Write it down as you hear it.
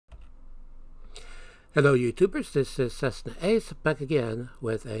Hello YouTubers, this is cessnaace back again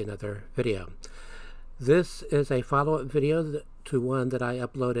with another video. This is a follow-up video to one that I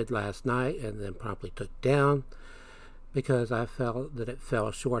uploaded last night and then promptly took down because I felt that it fell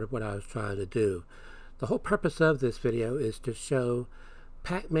short of what I was trying to do. The whole purpose of this video is to show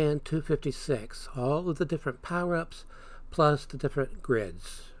Pac-Man 256, all of the different power-ups plus the different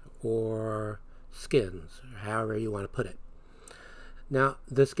grids or skins, or however you want to put it. Now,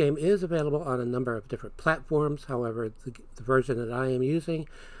 this game is available on a number of different platforms. However, the version that I am using,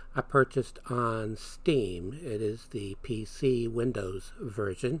 I purchased on Steam. It is the PC Windows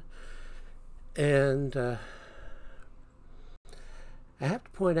version. And I have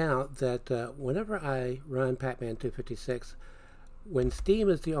to point out that whenever I run Pac-Man 256, when Steam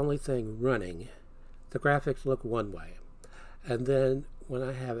is the only thing running, the graphics look one way. And then when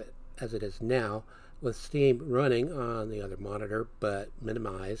I have it as it is now, with Steam running on the other monitor but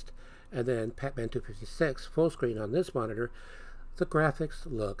minimized, and then Pac-Man 256 full screen on this monitor, the graphics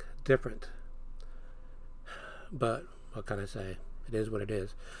look different. But what can I say? It is what it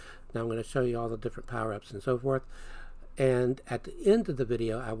is. Now I'm going to show you all the different power-ups and so forth, and at the end of the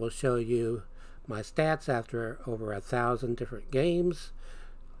video I will show you my stats after over 1,000 different games,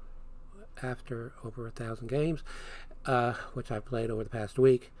 which I played over the past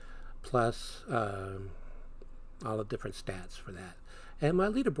week, plus all the different stats for that, and my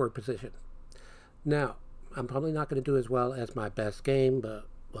leaderboard position. Now, I'm probably not going to do as well as my best game, but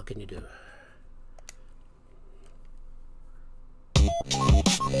what can you do?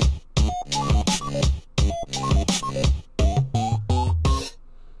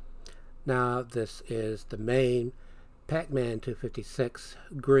 Now, this is the main Pac-Man 256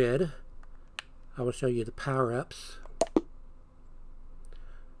 grid. I will show you the power-ups.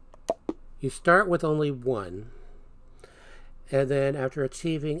 You start with only one, and then after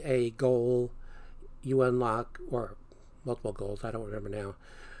achieving a goal, you unlock, or multiple goals, I don't remember now,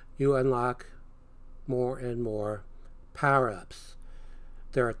 you unlock more and more power-ups.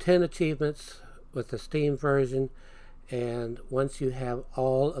 There are 10 achievements with the Steam version, and once you have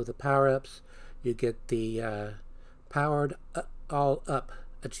all of the power-ups, you get the Powered All Up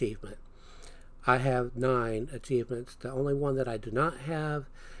achievement. I have 9 achievements. The only one that I do not have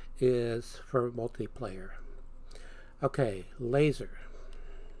is for multiplayer. Okay, laser.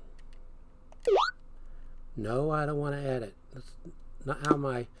 No, I don't want to add it. That's not how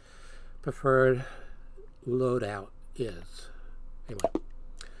my preferred loadout is. Anyway,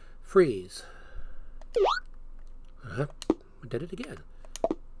 freeze. I did it again.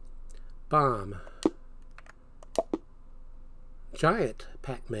 Bomb. Giant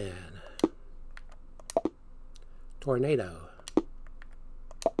Pac-Man. Tornado.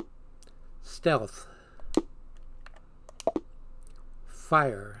 Stealth.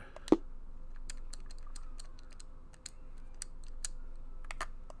 Fire.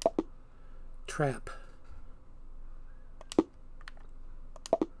 Trap.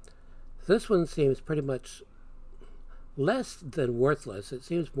 This one seems pretty much less than worthless. It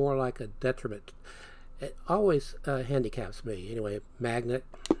seems more like a detriment. It always handicaps me. Anyway, magnet.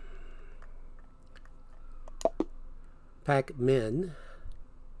 Pac-Man.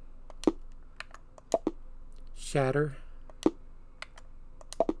 Shatter.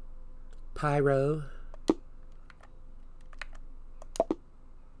 Pyro.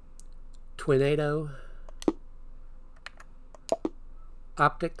 Tornado.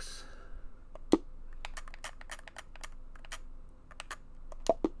 Optics.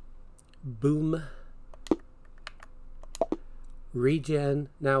 Boom. Regen.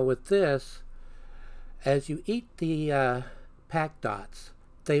 Now with this, as you eat the Pac dots,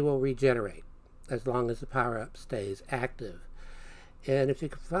 they will regenerate as long as the power-up stays active. And if you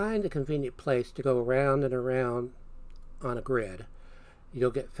can find a convenient place to go around and around on a grid,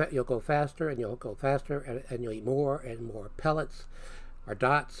 you'll go faster and you'll go faster, and you'll eat more and more pellets or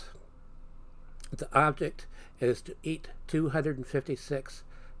dots. The object is to eat 256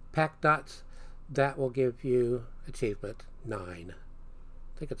 Pac dots. That will give you achievement 9.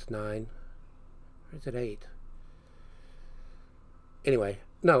 I think it's 9. Or is it 8? Anyway,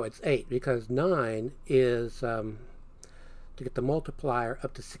 no, it's 8, because 9 is to get the multiplier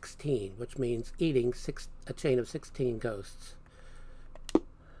up to 16, which means eating a chain of 16 ghosts.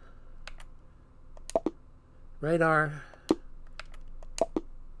 Radar.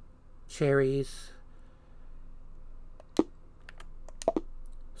 Cherries.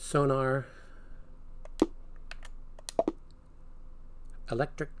 Sonar.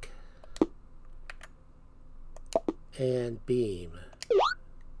 Electric. And beam.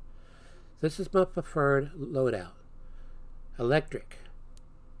 This is my preferred loadout. Electric,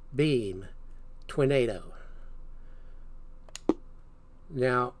 beam, tornado.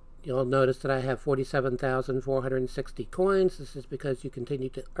 Now, you'll notice that I have 47,460 coins. This is because you continue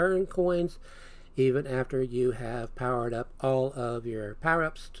to earn coins even after you have powered up all of your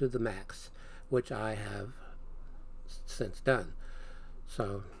power-ups to the max, which I have since done.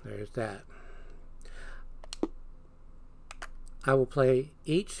 So, there's that. I will play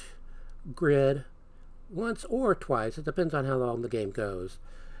each grid once or twice. It depends on how long the game goes.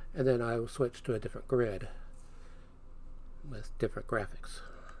 And then I will switch to a different grid with different graphics.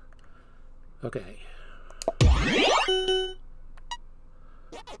 Okay.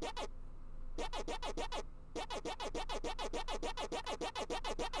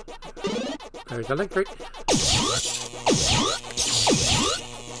 There's electric.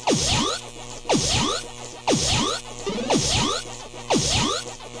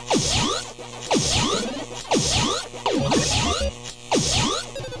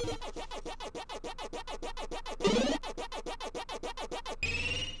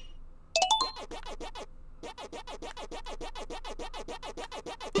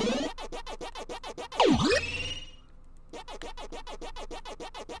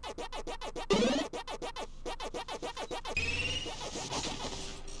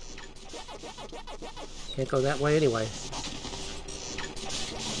 Can't go that way anyway.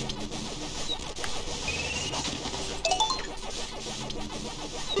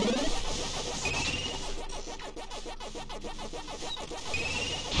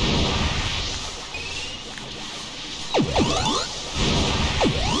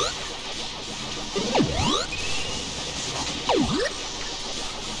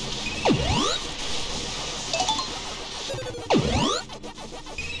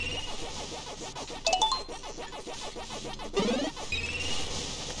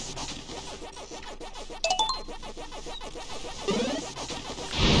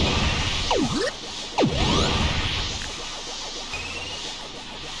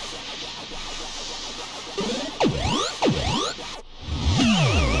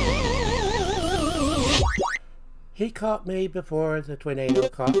 He caught me before the tornado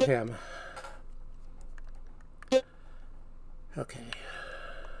caught him. Okay.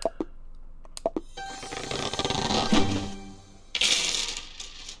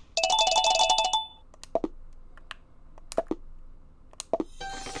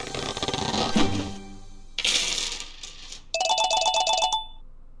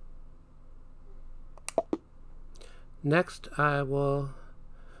 Next, I will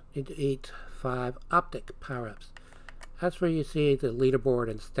need to eat 5 optic power-ups. That's where you see the leaderboard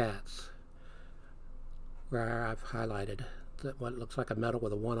and stats, where I've highlighted what looks like a medal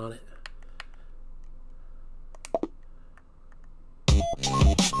with a 1 on it.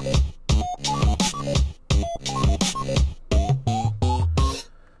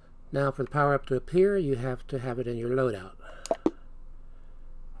 Now for the power-up to appear, you have to have it in your loadout.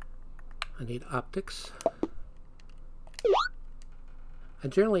 I need optics. I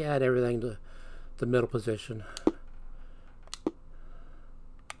generally add everything to the middle position.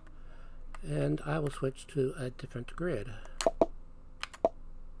 And I will switch to a different grid.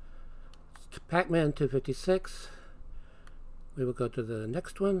 Pac-Man 256. We will go to the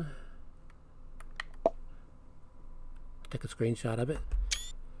next one. Take a screenshot of it.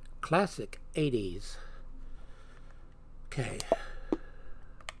 Classic 80s. Okay.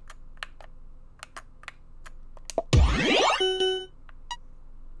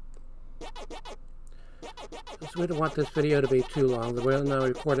 So we don't want this video to be too long. The one I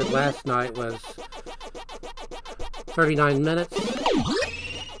recorded last night was 39 minutes.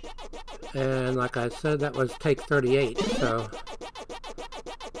 And like I said, that was take 38, so...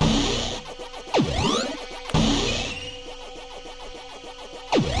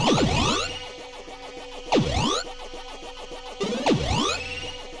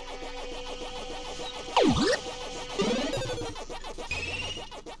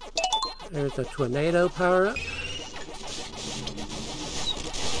 There's a tornado power-up.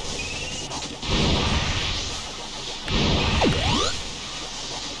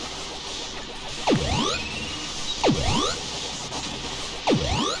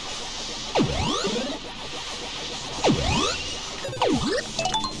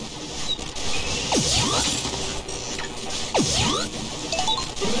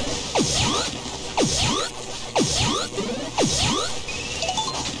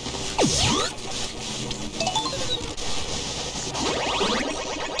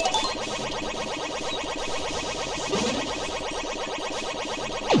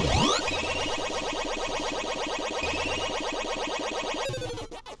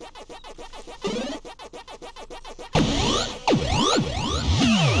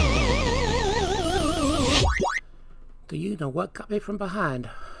 know what got me from behind.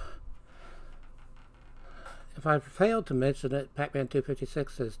 If I failed to mention it, Pac-Man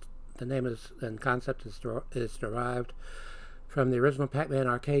 256 is the name is and concept is derived from the original Pac-Man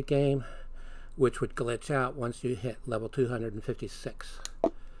arcade game, which would glitch out once you hit level 256.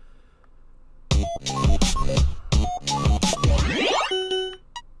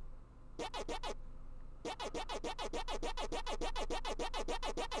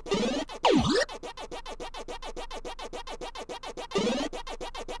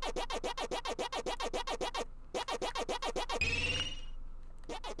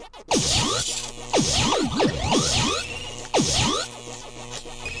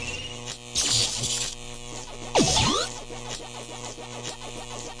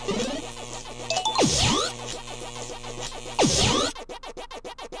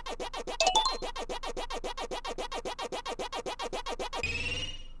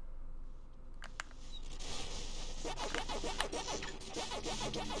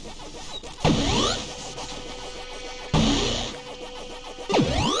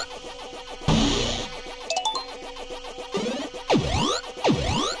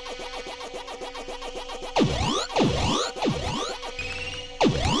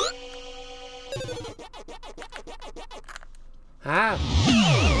 Ah!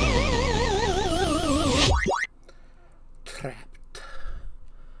 Trapped.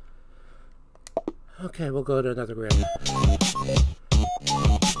 Okay, we'll go to another grid.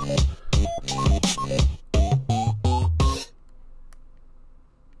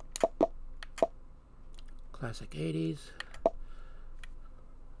 Classic 80s.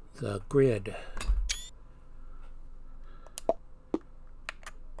 The grid.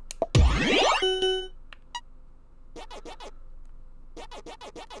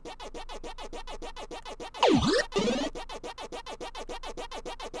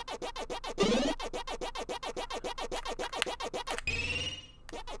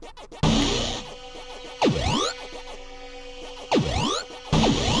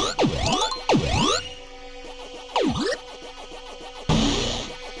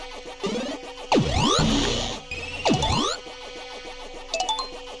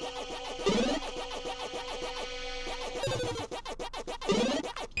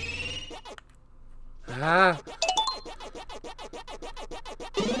 Ah!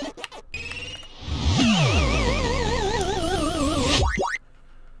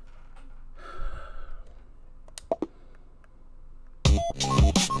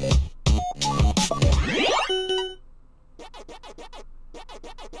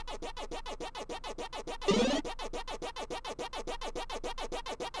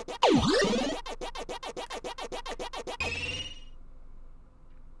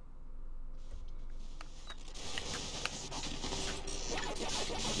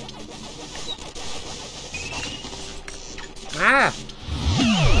 Ah!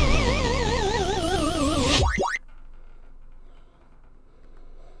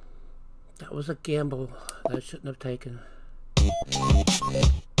 That was a gamble that I shouldn't have taken.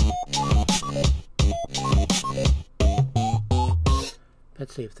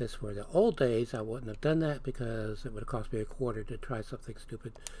 Let's see, if this were the old days, I wouldn't have done that because it would have cost me a quarter to try something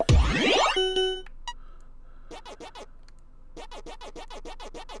stupid.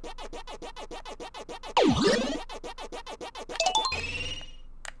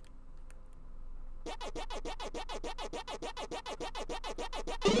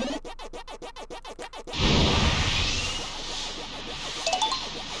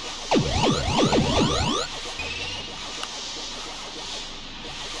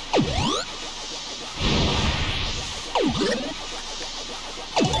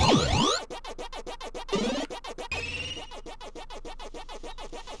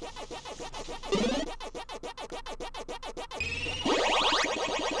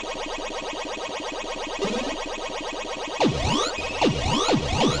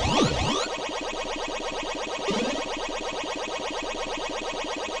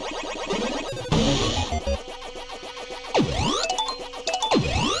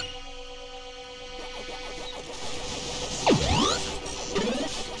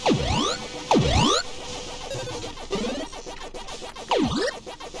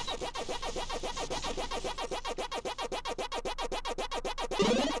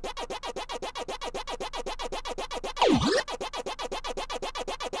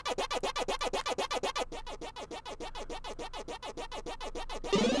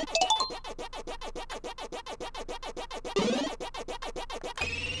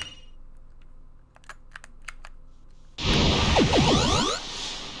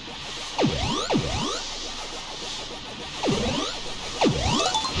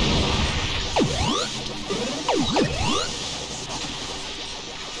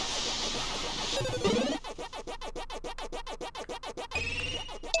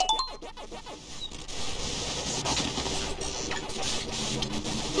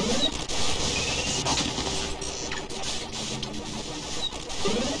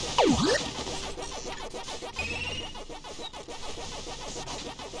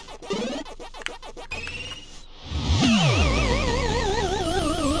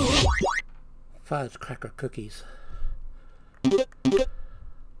 fudge cracker cookies.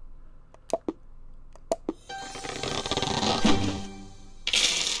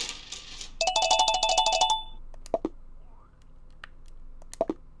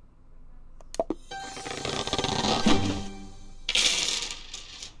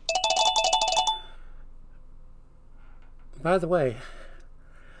 By the way,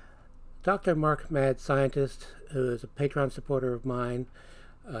 DrMarkMadScientist, who is a Patreon supporter of mine,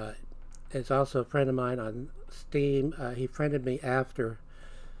 is also a friend of mine on Steam. He friended me after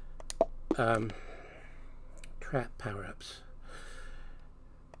trap power-ups.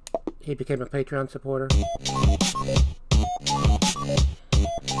 He became a Patreon supporter.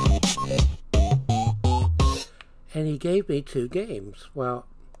 And he gave me 2 games. Well,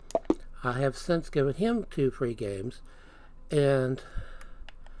 I have since given him 2 free games. And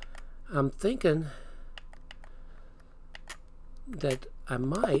I'm thinking that I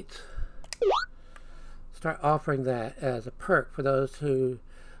might start offering that as a perk for those who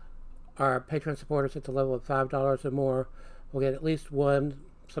are Patreon supporters at the level of $5 or more. Will get at least 1,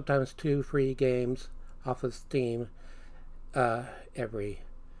 sometimes 2 free games off of Steam every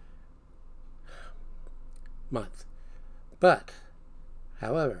month. But,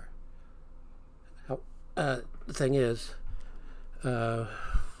 however, the thing is, see,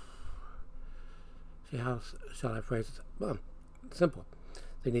 how shall I phrase it? Well, simple.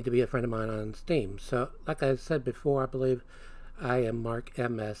 They need to be a friend of mine on Steam. So, like I said before, I believe I am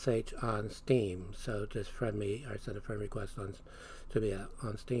MarkMSH on Steam. So just friend me or send a friend request to be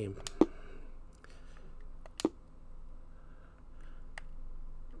on Steam.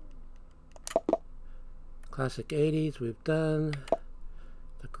 Classic 80s we've done.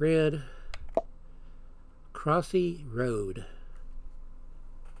 The Grid. Crossy Road.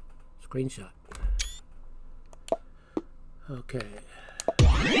 Screenshot. Okay.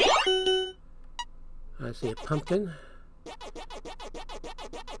 I see a pumpkin.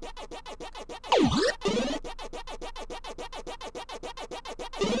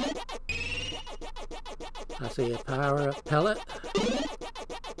 I see a power-up pellet.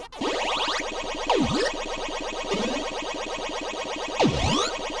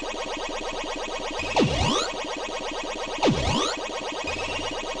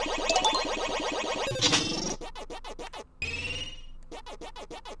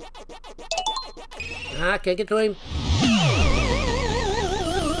 I can't get to him.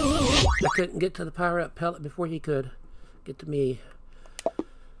 I couldn't get to the power-up pellet before he could get to me.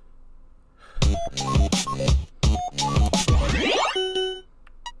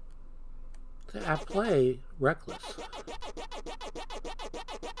 I play reckless.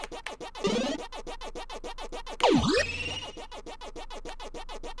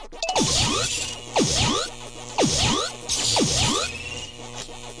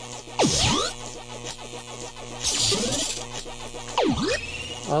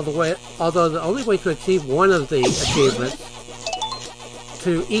 Although the only way to achieve one of the achievements,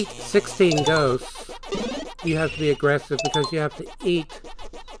 to eat 16 ghosts, you have to be aggressive because you have to eat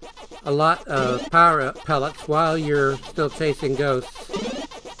a lot of power-up pellets while you're still chasing ghosts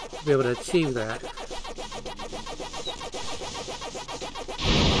to be able to achieve that.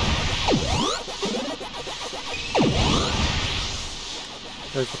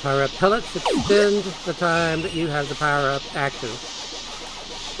 Those the power-up pellets extend the time that you have the power-up active.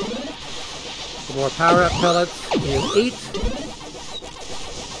 The more power-up pellets you eat,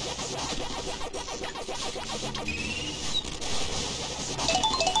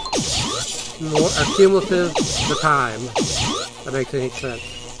 the more accumulative the time. If that makes any sense.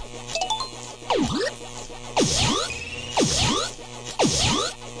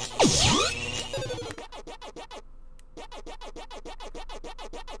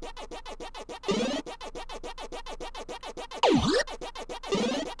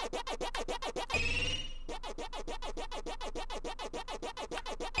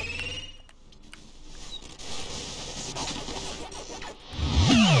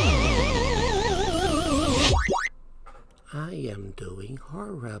 I am doing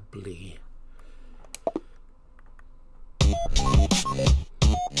horribly.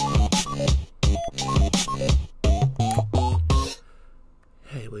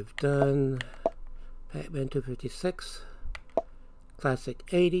 Hey, we've done Pac-Man 256, Classic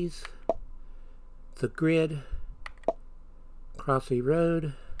 80s, The Grid, Crossy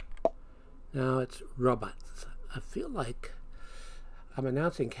Road. Now it's robots. I feel like I'm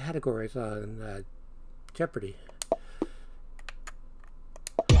announcing categories on Jeopardy.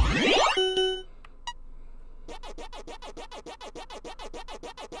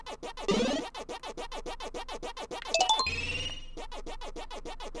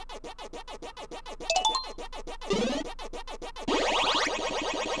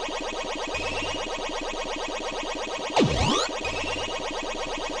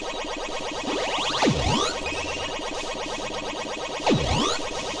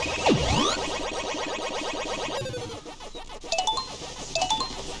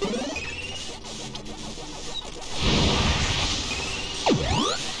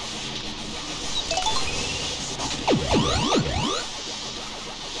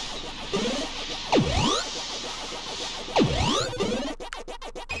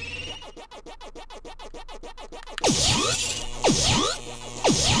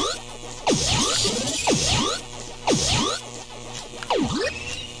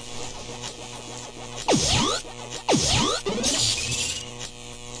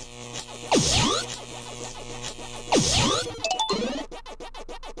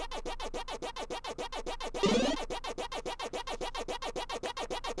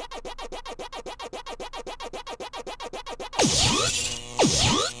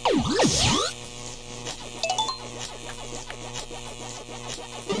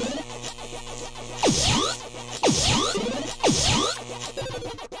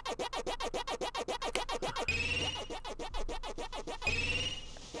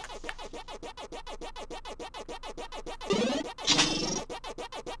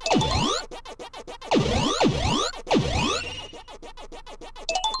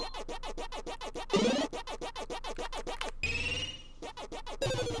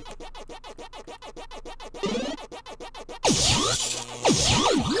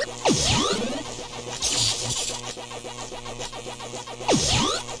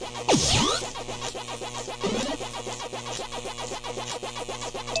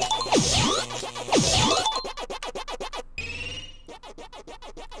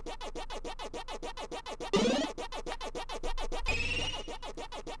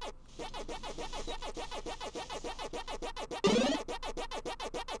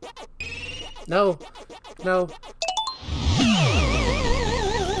 No. No.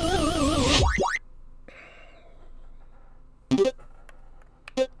 You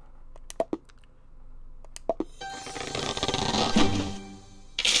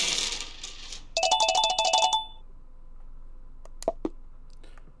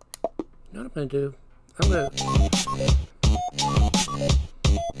know what I'm going to do?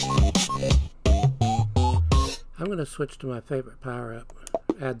 I'm going to switch to my favorite power-up.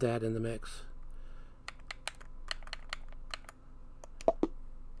 Add that in the mix.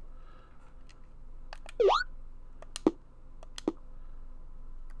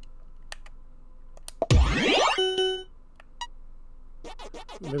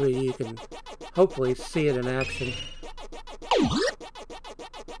 Maybe you can hopefully see it in action.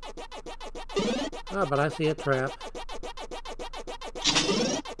 Oh, but I see a trap.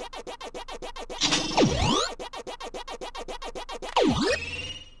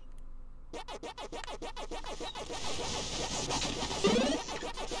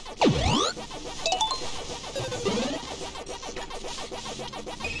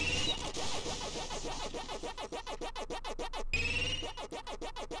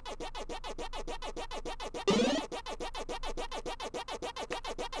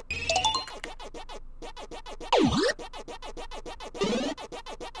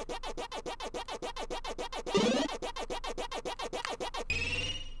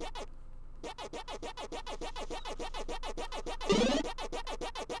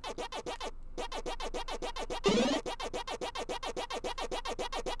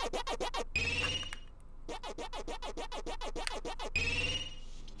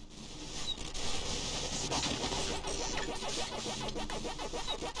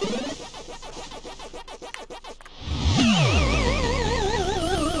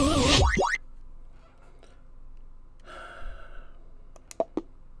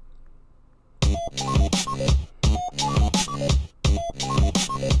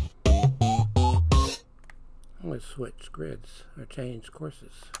 I'm going to switch grids or change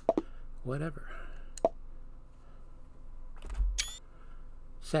courses, whatever.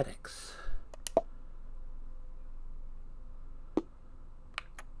 Settings.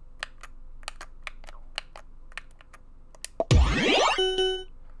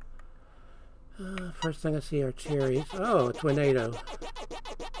 First thing I see are cherries. Oh, a tornado.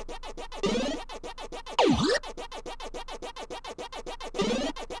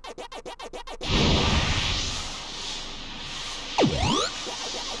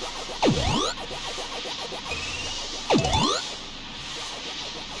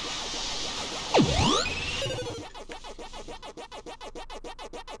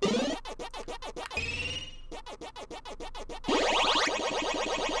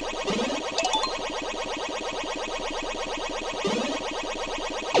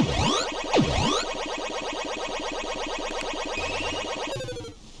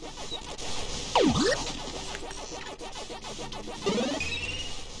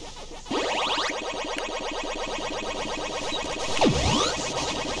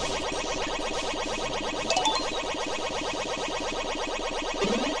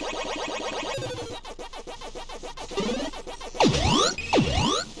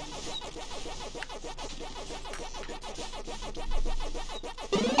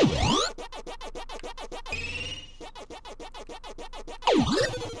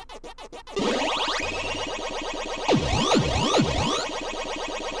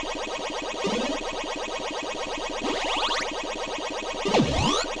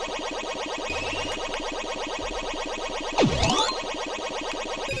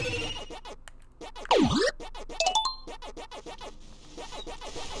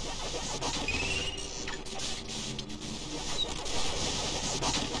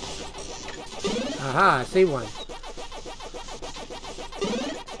 Aha, I see one.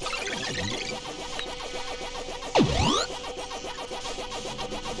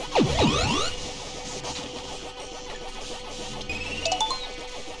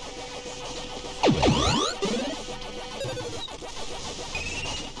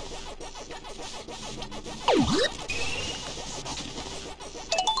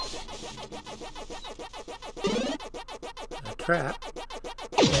 A trap.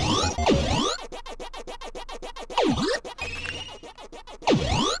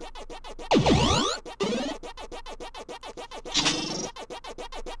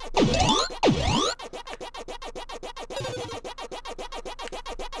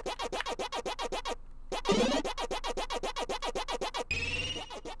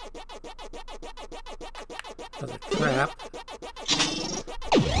 Another trap.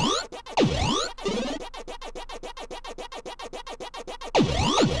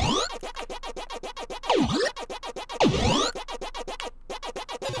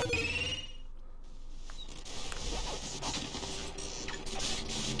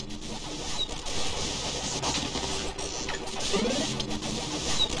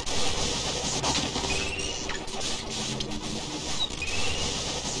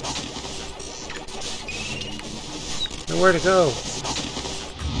 Nowhere to go.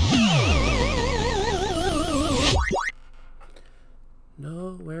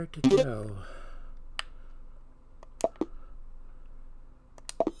 Nowhere to go.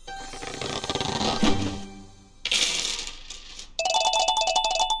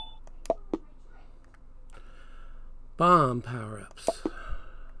 Bomb power-ups.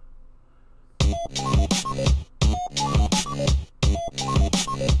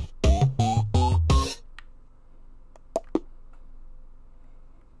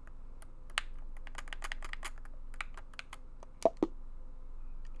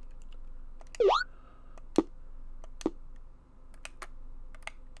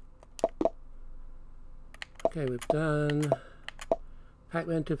 Okay, we've done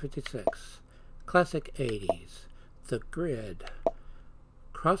Pac-Man 256, Classic 80s, The Grid,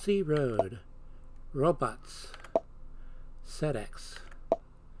 Crossy Road, Robots, SetX,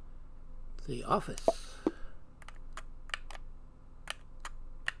 The Office.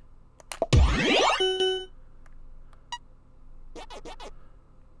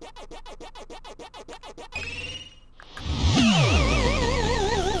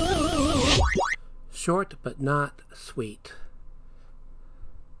 Short but not sweet.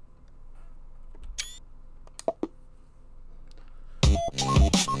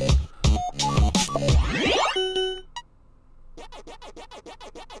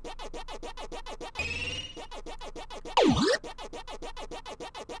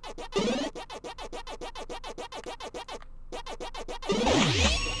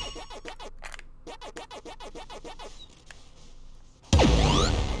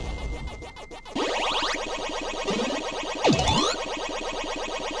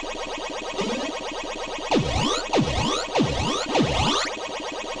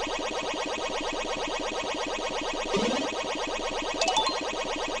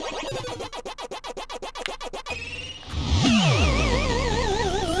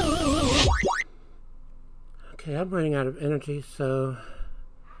 Okay, I'm running out of energy, so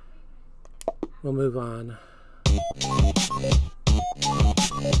we'll move on.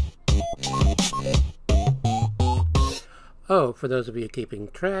 Oh, for those of you keeping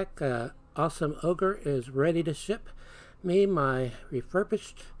track, Awesome Ogre is ready to ship me my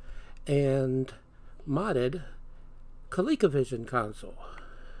refurbished and modded ColecoVision console.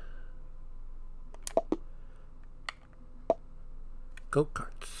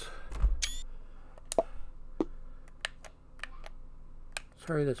 Go-karts. Let's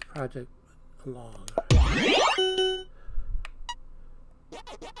hurry this project along.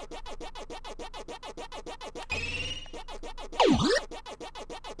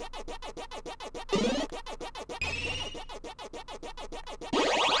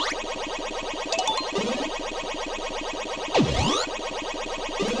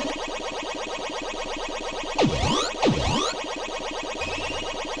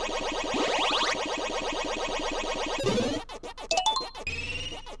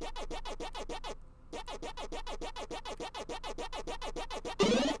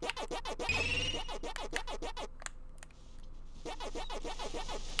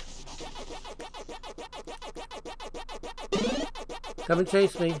 Come and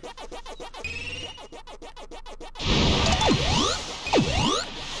chase me.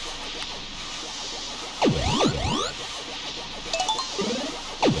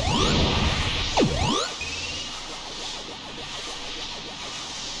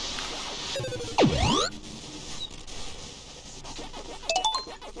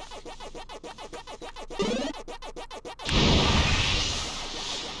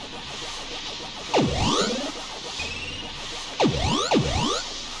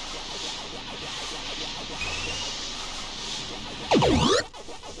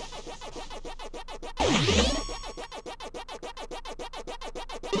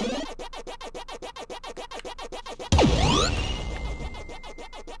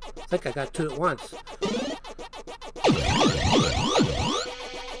 I think I got two at once.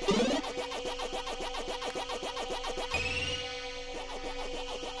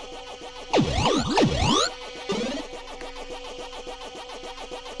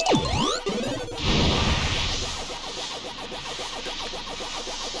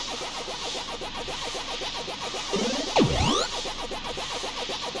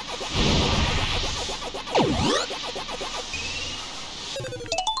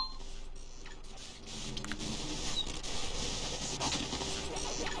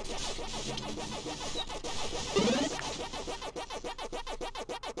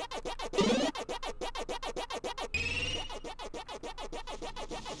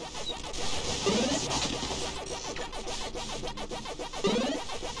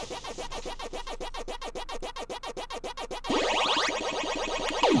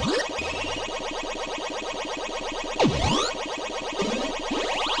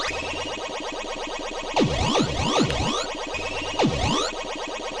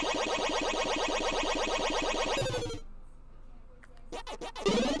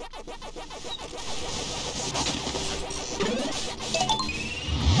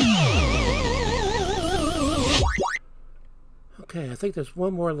 Okay, I think there's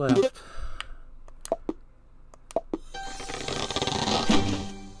one more left.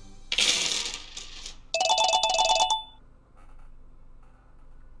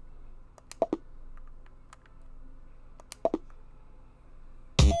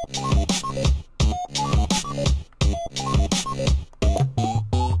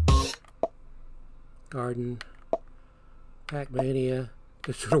 Garden, Pac-Mania.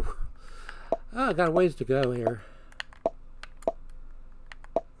 Oh, I got a ways to go here.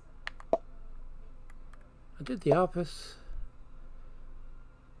 I did The Office.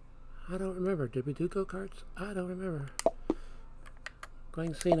 I don't remember. Did we do go-karts? I don't remember.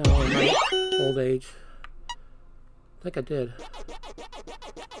 Going senile in my old age. I think I did.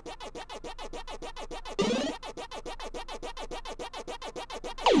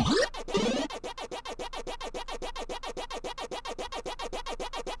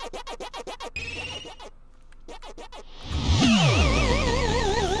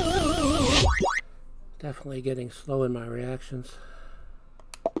 Definitely getting slow in my reactions.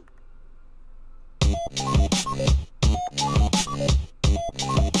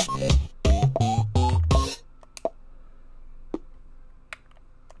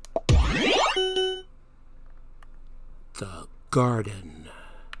 The Garden.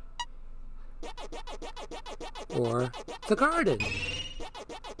 Or the Garden.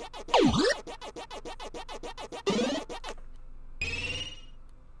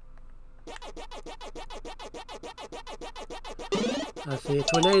 I see a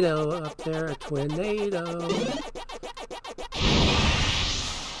tornado up there, a tornado.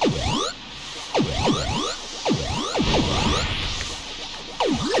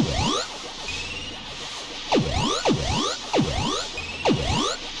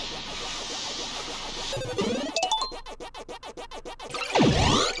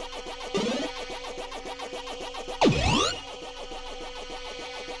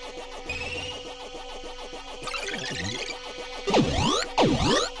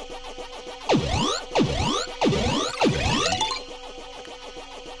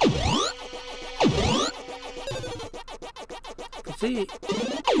 See,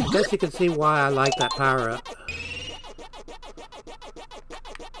 I guess you can see why I like that power-up.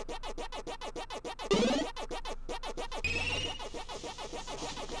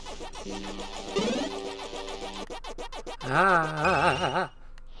 Ah!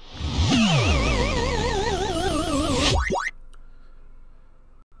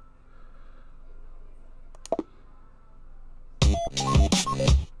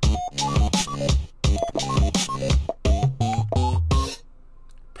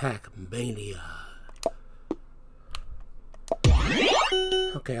 Pac-Mania.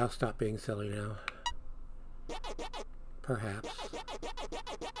 Okay, I'll stop being silly now. Perhaps.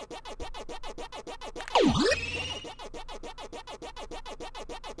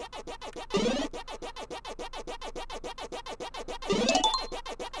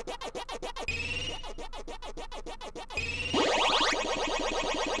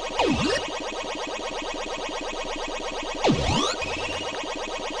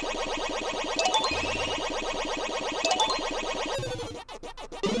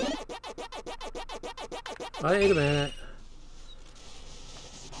 Wait a minute.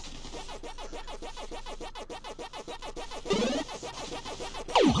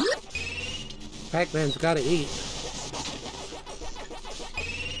 Pac-Man's gotta eat.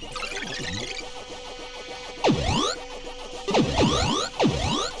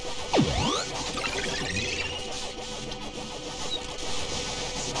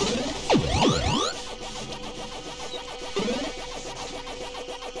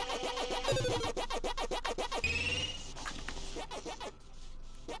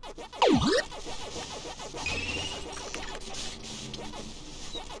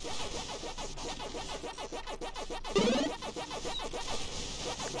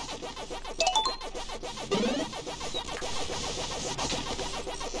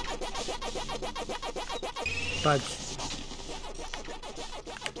 Fudge.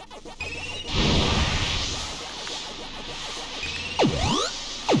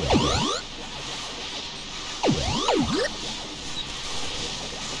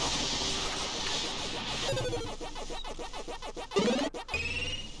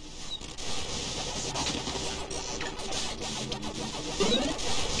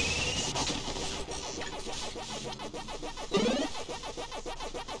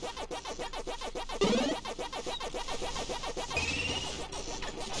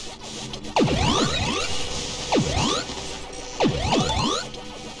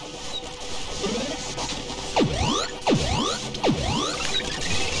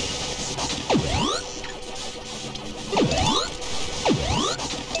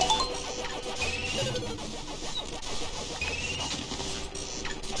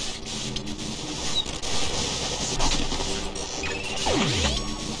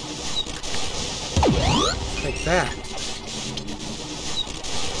 that?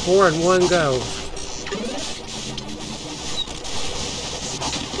 4 in one go.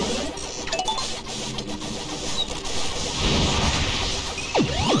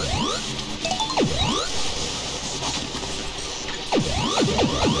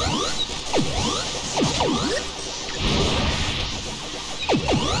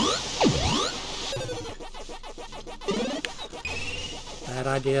 Bad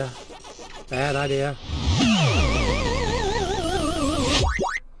idea. Bad idea.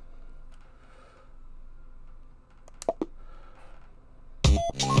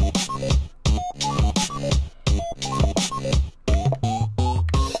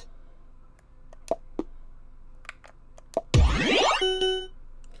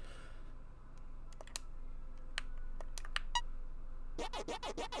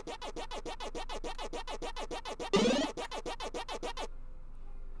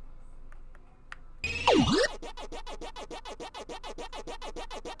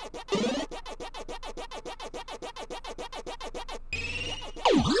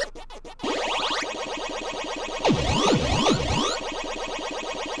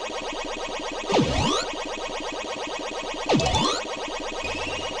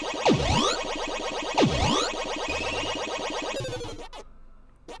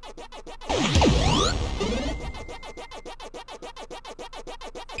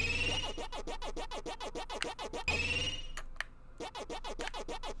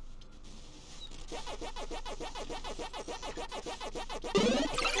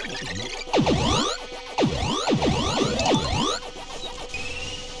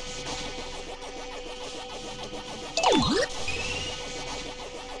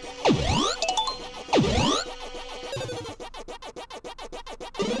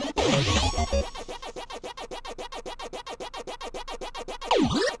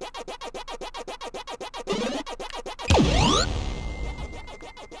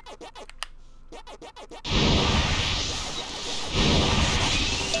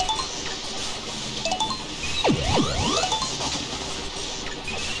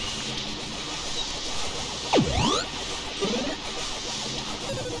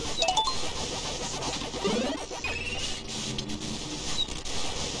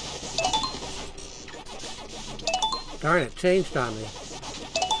 Darn it, changed on me.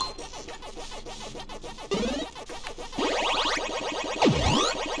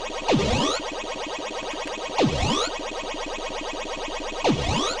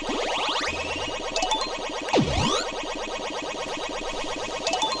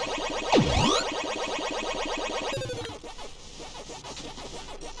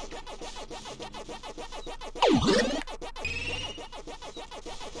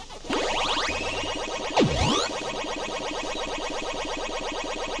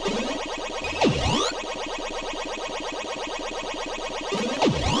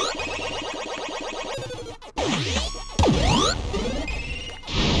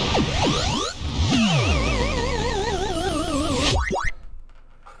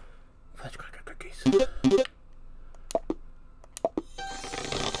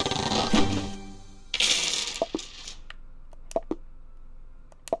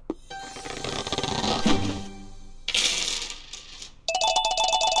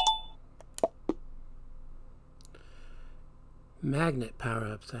 Magnet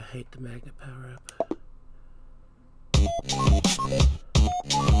power-ups. I hate the magnet power-up.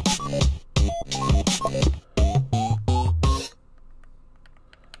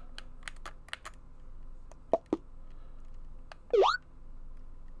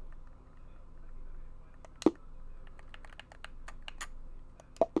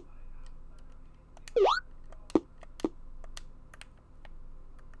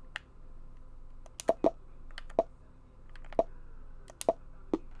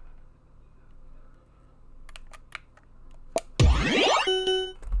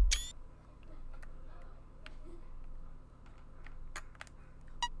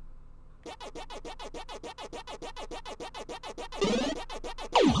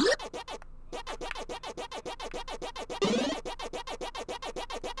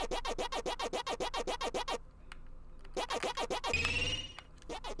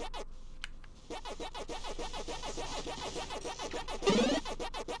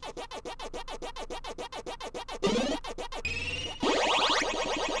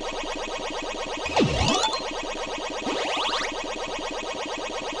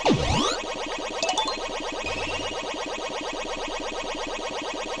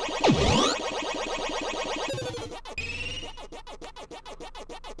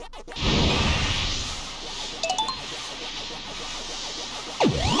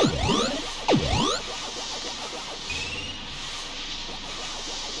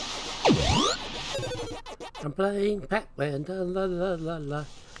 I'm playing Pac-Man, la la la la.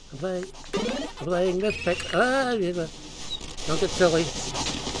 I'm playing this Pac. Don't get silly.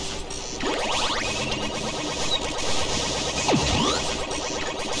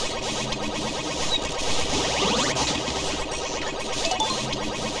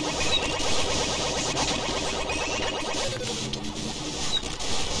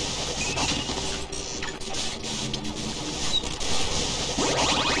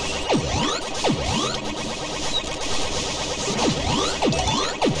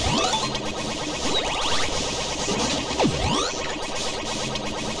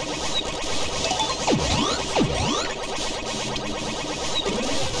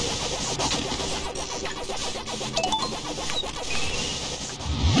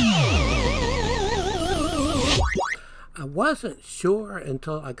 I wasn't sure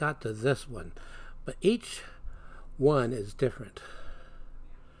until I got to this one, but each one is different.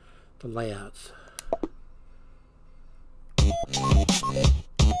 The layouts.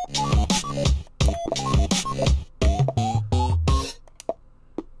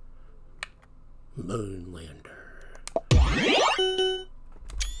 Moonlander.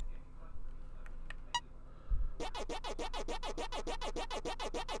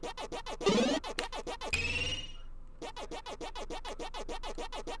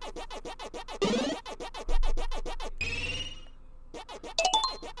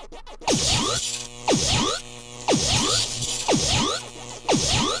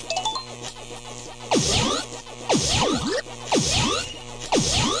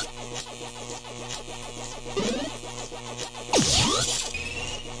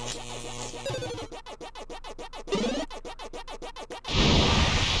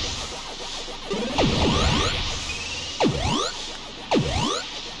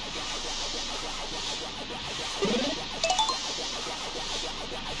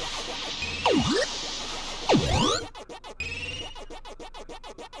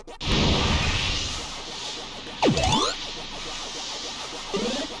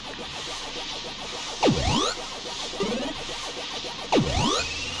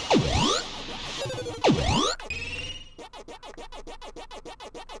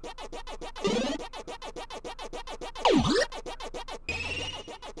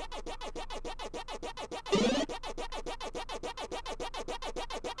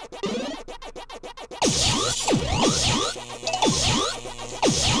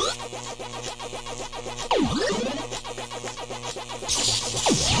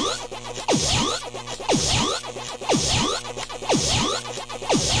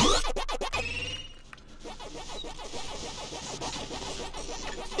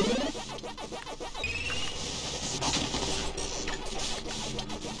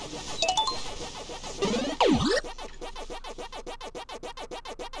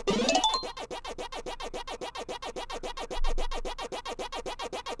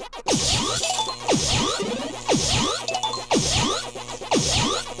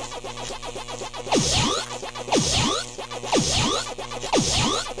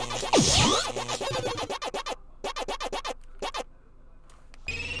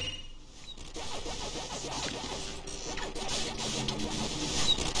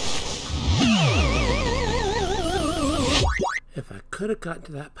 If I could have gotten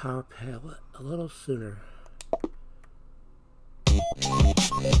to that power palette a little sooner.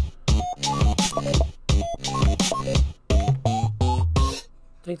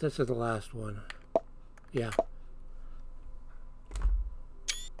 I think this is the last one. Yeah.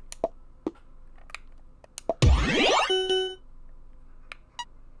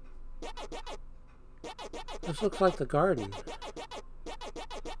 This looks like the garden.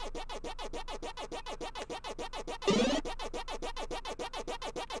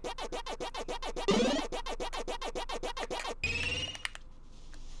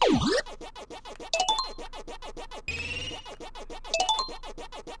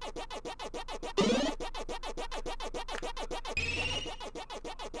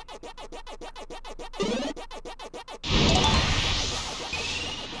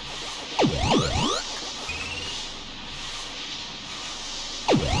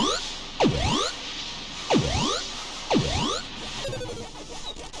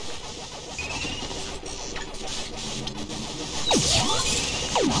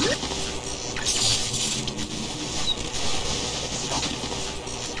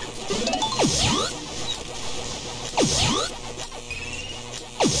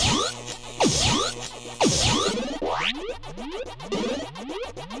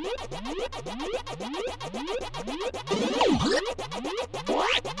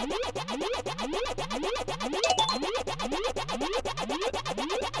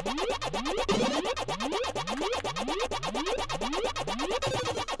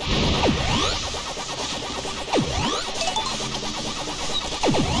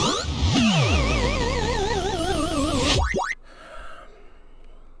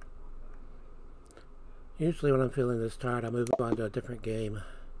 Usually when I'm feeling this tired, I move on to a different game.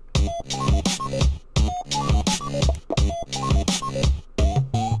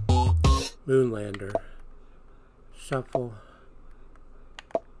 Moonlander. Shuffle.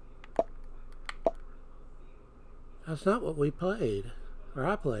 That's not what we played. Or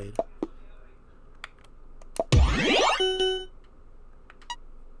I played.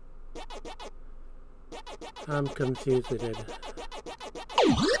 I'm confused.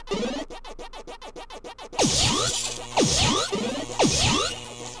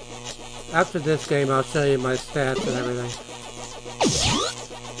 After this game, I'll show you my stats and everything.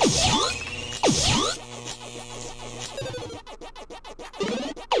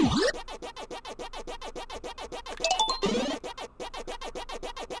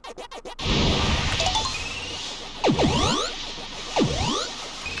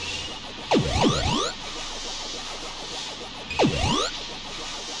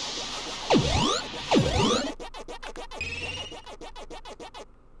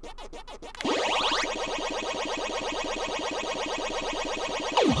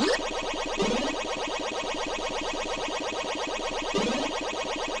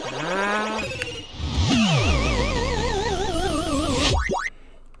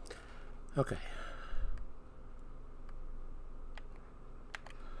 Okay.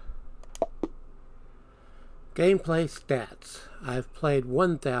 Gameplay stats. I've played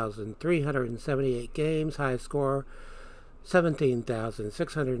 1,378 games. Highest score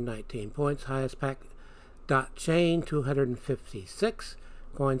 17,619 points. Highest pack dot chain 256.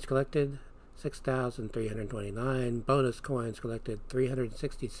 Coins collected 6,329. Bonus coins collected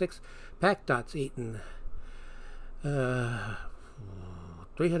 366. Pack dots eaten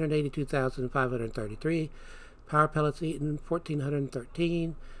 382,533. Power pellets eaten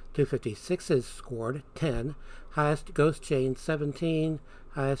 1,413. 256s scored 10. Highest ghost chain 17.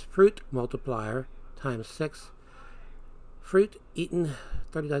 Highest fruit multiplier times 6. Fruit eaten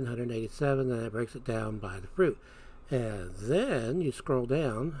 3,987. Then it breaks it down by the fruit. And then you scroll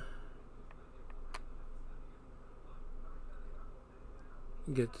down.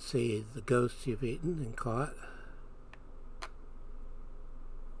 You get to see the ghosts you've eaten and caught.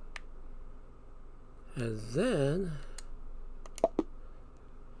 And then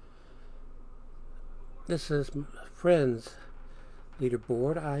this is friends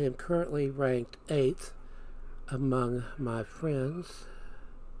leaderboard. I am currently ranked 8th among my friends.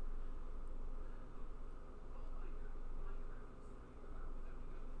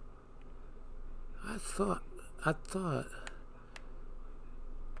 I thought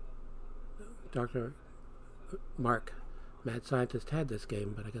DrMarkMadScientist had this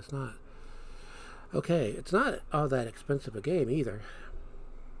game, but I guess not. Okay, it's not all that expensive a game either.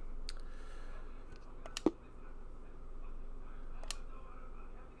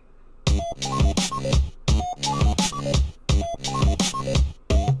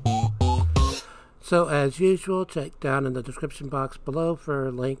 So as usual, check down in the description box below for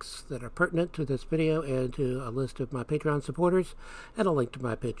links that are pertinent to this video and to a list of my Patreon supporters, and a link to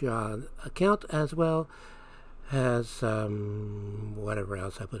my Patreon account, as well as whatever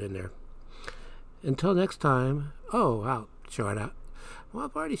else I put in there. Until next time, I'll shout out. Well,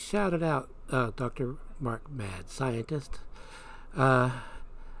 I've already shouted out DrMarkMadScientist.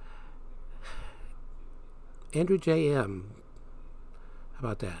 Andrew J.M. How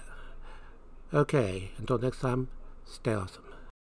about that? Okay, until next time, stay awesome.